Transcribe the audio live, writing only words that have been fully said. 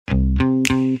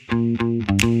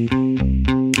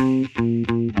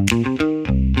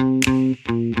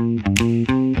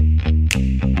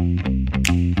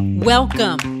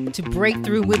Welcome to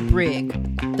Breakthrough with Brig,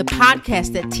 the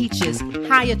podcast that teaches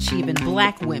high-achieving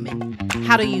Black women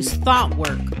how to use thought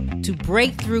work to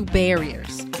break through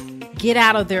barriers, get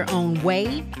out of their own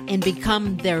way, and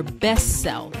become their best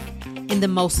self in the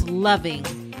most loving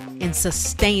and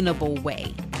sustainable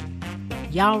way.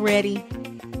 Y'all ready?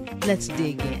 Let's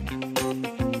dig in.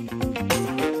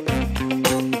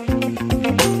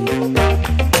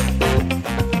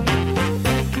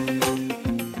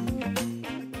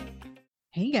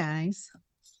 Hey guys,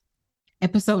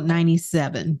 episode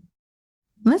 97.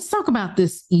 Let's talk about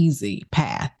this easy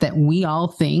path that we all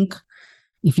think,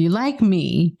 if you're like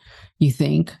me, you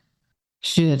think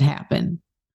should happen.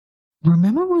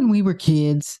 Remember when we were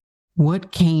kids,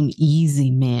 what came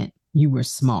easy meant you were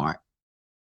smart.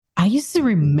 I used to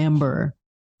remember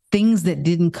things that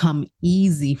didn't come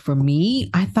easy for me.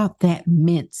 I thought that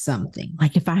meant something.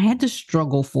 Like if I had to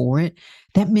struggle for it,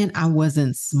 that meant I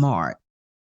wasn't smart.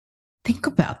 Think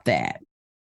about that.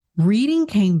 Reading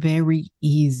came very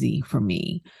easy for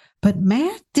me, but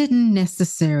math didn't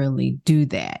necessarily do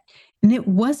that. And it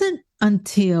wasn't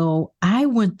until I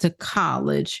went to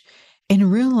college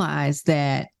and realized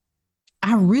that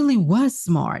I really was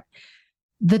smart.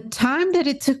 The time that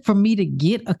it took for me to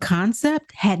get a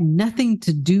concept had nothing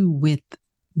to do with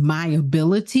my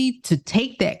ability to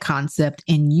take that concept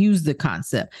and use the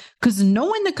concept. Because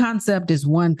knowing the concept is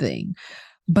one thing,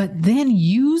 but then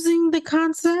using the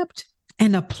concept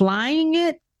and applying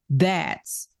it,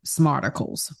 that's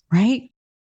smarticles, right?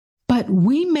 But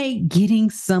we make getting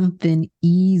something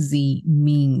easy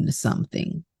mean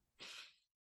something.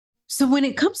 So when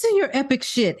it comes to your epic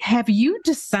shit, have you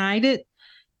decided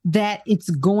that it's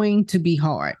going to be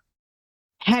hard?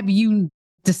 Have you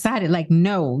decided like,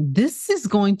 no, this is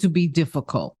going to be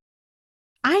difficult?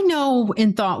 I know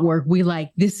in thought work, we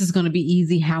like, this is going to be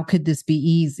easy. How could this be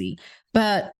easy?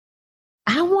 But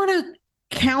I want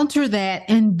to counter that.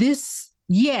 And this,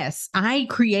 yes, I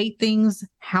create things.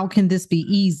 How can this be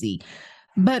easy?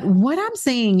 But what I'm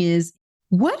saying is,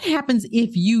 what happens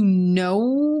if you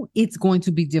know it's going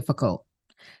to be difficult?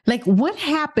 Like, what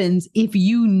happens if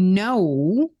you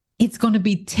know it's going to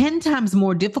be 10 times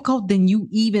more difficult than you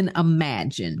even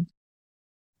imagine?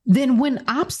 Then when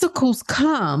obstacles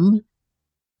come,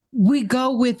 we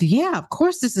go with, yeah, of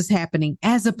course this is happening,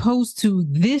 as opposed to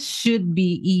this should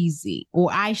be easy, or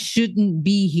I shouldn't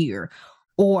be here,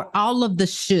 or all of the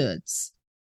shoulds.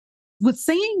 What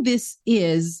saying this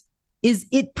is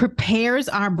it prepares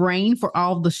our brain for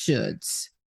all the shoulds.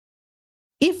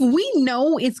 If we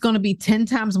know it's going to be 10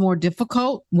 times more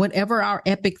difficult, whatever our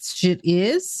epic shit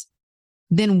is,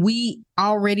 then we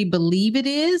already believe it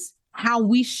is. How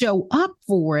we show up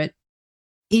for it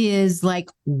is like,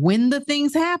 when the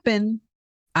things happen,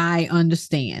 I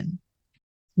understand.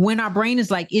 When our brain is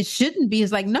like, it shouldn't be,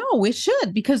 it's like, no, it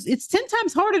should, because it's 10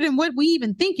 times harder than what we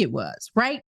even think it was,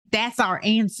 right? That's our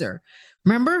answer.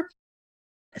 Remember?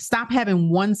 Stop having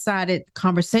one-sided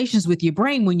conversations with your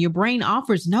brain. When your brain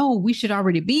offers, no, we should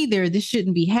already be there. This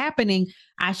shouldn't be happening.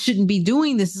 I shouldn't be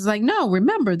doing this. It's like, no,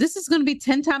 remember, this is going to be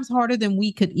 10 times harder than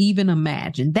we could even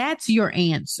imagine. That's your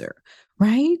answer,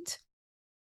 right?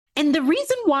 And the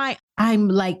reason why I'm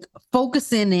like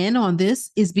focusing in on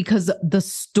this is because the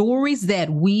stories that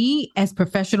we as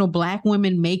professional Black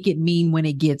women make it mean when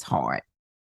it gets hard.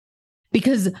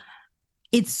 Because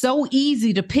it's so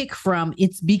easy to pick from.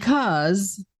 It's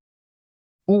because,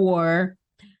 or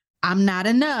I'm not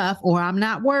enough, or I'm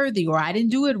not worthy, or I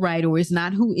didn't do it right, or it's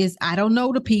not who is, I don't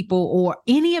know the people, or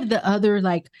any of the other,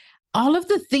 like all of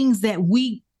the things that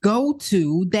we go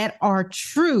to that are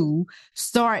true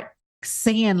start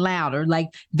saying louder. Like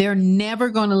they're never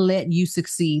going to let you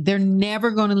succeed. They're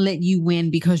never going to let you win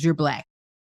because you're Black.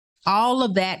 All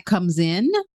of that comes in.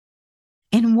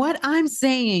 And what I'm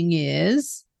saying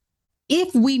is,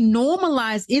 if we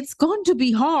normalize, it's going to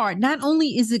be hard. Not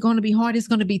only is it going to be hard, it's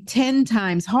going to be 10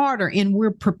 times harder. And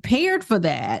we're prepared for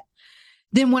that.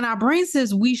 Then when our brain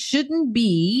says we shouldn't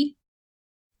be,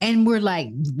 and we're like,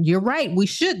 you're right, we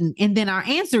shouldn't. And then our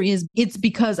answer is, it's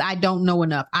because I don't know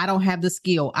enough. I don't have the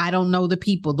skill. I don't know the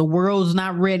people. The world's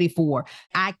not ready for.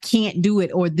 I can't do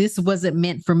it. Or this wasn't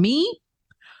meant for me.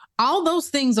 All those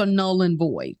things are null and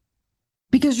void.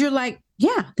 Because you're like,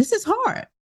 yeah, this is hard.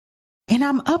 And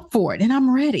I'm up for it. And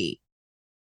I'm ready.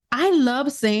 I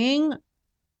love saying,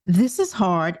 this is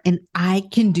hard and I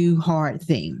can do hard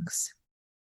things.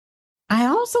 I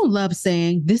also love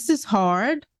saying, this is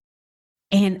hard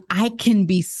and I can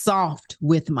be soft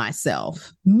with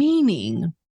myself,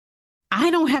 meaning I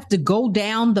don't have to go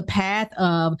down the path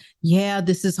of, yeah,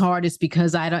 this is hard. It's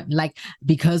because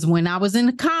because when I was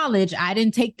in college, I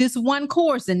didn't take this one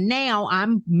course and now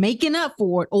I'm making up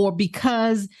for it. Or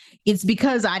because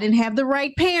I didn't have the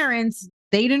right parents.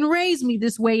 They didn't raise me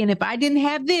this way. And if I didn't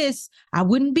have this, I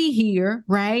wouldn't be here,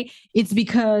 right? It's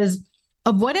because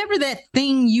of whatever that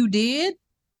thing you did,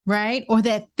 right? Or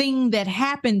that thing that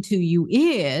happened to you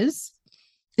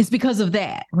it's because of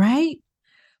that, right?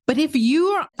 But if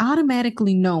you're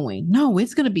automatically knowing, no,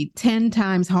 it's going to be 10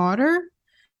 times harder,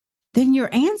 then your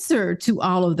answer to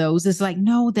all of those is like,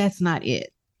 no, that's not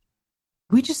it.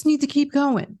 We just need to keep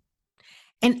going.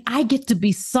 And I get to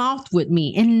be soft with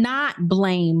me and not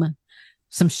blame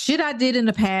some shit I did in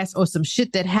the past or some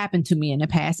shit that happened to me in the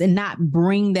past and not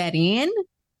bring that in,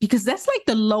 because that's like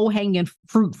the low hanging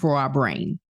fruit for our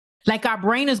brain. Like our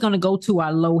brain is going to go to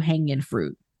our low hanging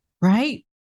fruit, right?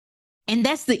 And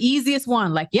that's the easiest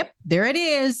one. Like, yep, there it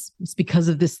is. It's because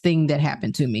of this thing that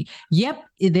happened to me. Yep,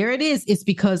 there it is. It's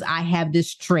because I have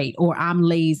this trait, or I'm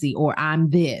lazy, or I'm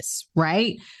this,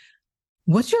 right?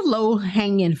 What's your low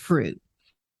hanging fruit?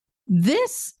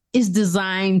 This is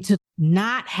designed to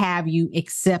not have you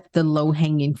accept the low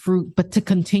hanging fruit, but to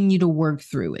continue to work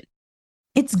through it.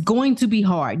 It's going to be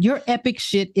hard. Your epic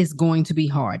shit is going to be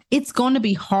hard. It's going to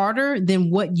be harder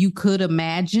than what you could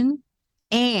imagine.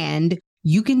 And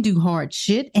you can do hard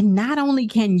shit. And not only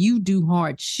can you do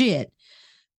hard shit,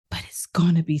 but it's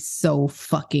going to be so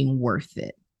fucking worth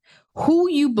it. Who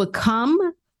you become,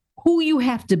 who you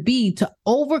have to be to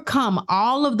overcome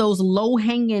all of those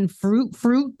low-hanging fruit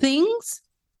things,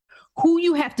 who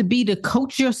you have to be to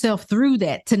coach yourself through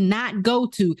that, to not go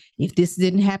to, if this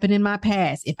didn't happen in my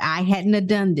past, if I hadn't have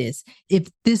done this, if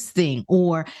this thing,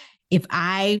 or if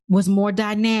I was more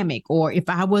dynamic, or if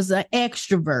I was an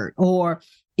extrovert, or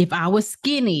if I was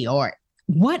skinny, or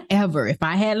whatever, if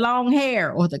I had long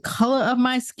hair, or the color of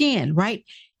my skin, right?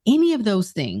 Any of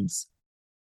those things.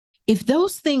 If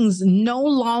those things no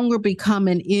longer become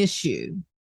an issue,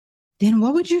 then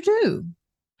what would you do?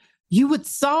 You would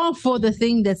solve for the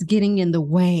thing that's getting in the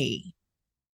way.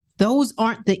 Those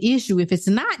aren't the issue. If it's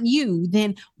not you,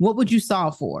 then what would you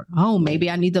solve for? Oh, maybe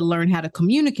I need to learn how to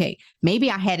communicate.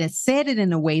 Maybe I hadn't said it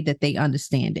in a way that they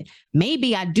understand it.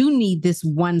 Maybe I do need this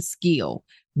one skill.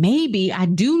 Maybe I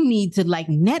do need to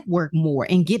network more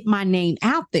and get my name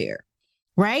out there,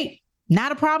 right?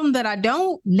 Not a problem that I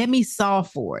don't. Let me solve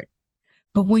for it.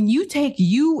 But when you take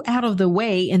you out of the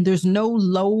way and there's no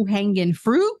low hanging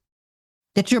fruit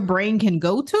that your brain can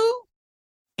go to,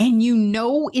 and you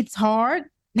know it's hard,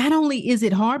 not only is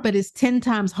it hard, but it's 10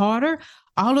 times harder.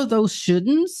 All of those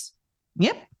shouldn'ts.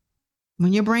 Yep.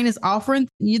 When your brain is offering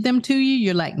them to you,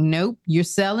 you're like, nope, you're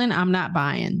selling. I'm not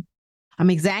buying. I'm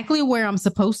exactly where I'm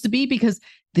supposed to be because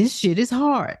this shit is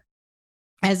hard.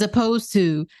 As opposed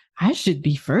to, I should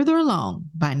be further along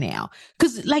by now.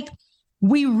 Because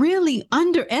we really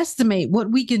underestimate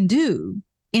what we can do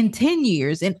in 10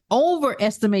 years and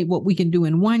overestimate what we can do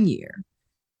in 1 year.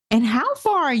 And how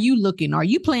far are you looking? Are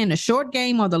you playing the short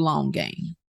game or the long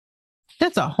game?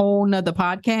 That's a whole nother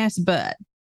podcast, but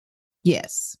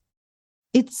yes,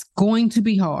 it's going to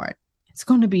be hard. It's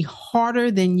going to be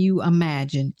harder than you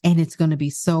imagine, and it's going to be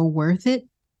so worth it.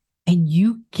 And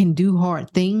you can do hard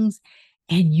things,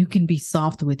 and you can be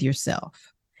soft with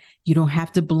yourself. You don't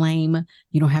have to blame.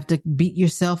 You don't have to beat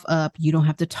yourself up. You don't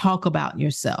have to talk about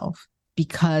yourself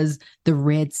because the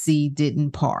Red Sea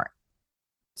didn't part.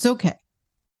 It's okay.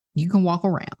 You can walk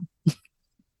around.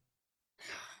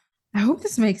 I hope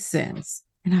this makes sense,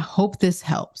 and I hope this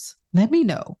helps. Let me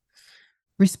know.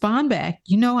 Respond back.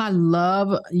 You know, I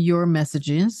love your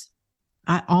messages.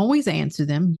 I always answer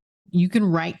them. You can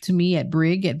write to me at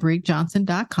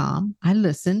brig@brigjohnson.com. I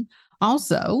listen.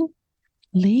 Also,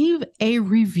 leave a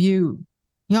review.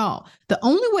 Y'all, the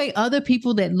only way other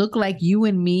people that look like you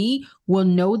and me will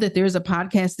know that there's a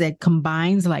podcast that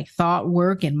combines thought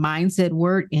work and mindset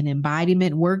work and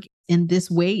embodiment work in this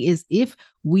way is if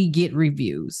we get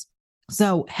reviews.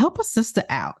 So help a sister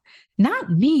out.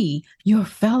 Not me, your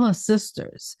fellow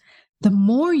sisters. The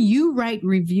more you write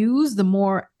reviews, the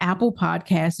more Apple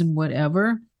Podcasts and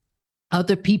whatever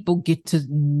other people get to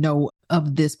know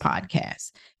of this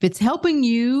podcast. If it's helping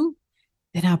you,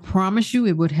 then I promise you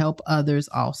it would help others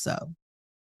also.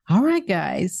 All right,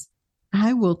 guys.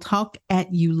 I will talk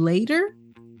at you later.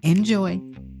 Enjoy.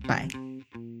 Bye.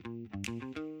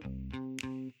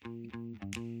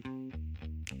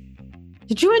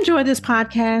 Did you enjoy this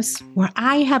podcast where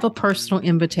I have a personal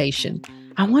invitation?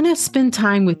 I want to spend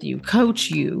time with you,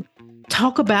 coach you,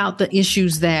 talk about the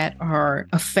issues that are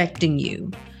affecting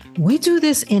you. We do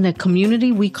this in a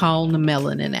community we call the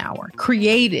Melanin Hour,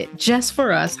 created just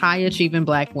for us high-achieving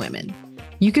Black women.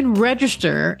 You can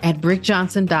register at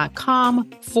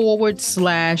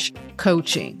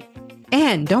brickjohnson.com/coaching.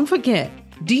 And don't forget,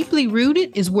 Deeply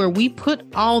Rooted is where we put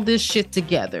all this shit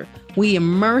together. We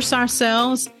immerse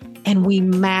ourselves and we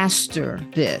master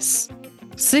this.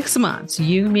 6 months,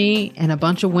 you, me, and a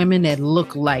bunch of women that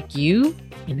look like you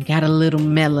and got a little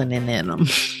melanin in them.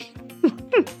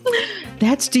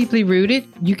 That's Deeply Rooted.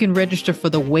 You can register for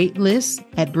the wait list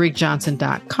at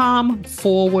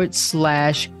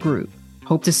brickjohnson.com/group.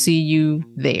 Hope to see you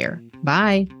there.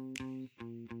 Bye.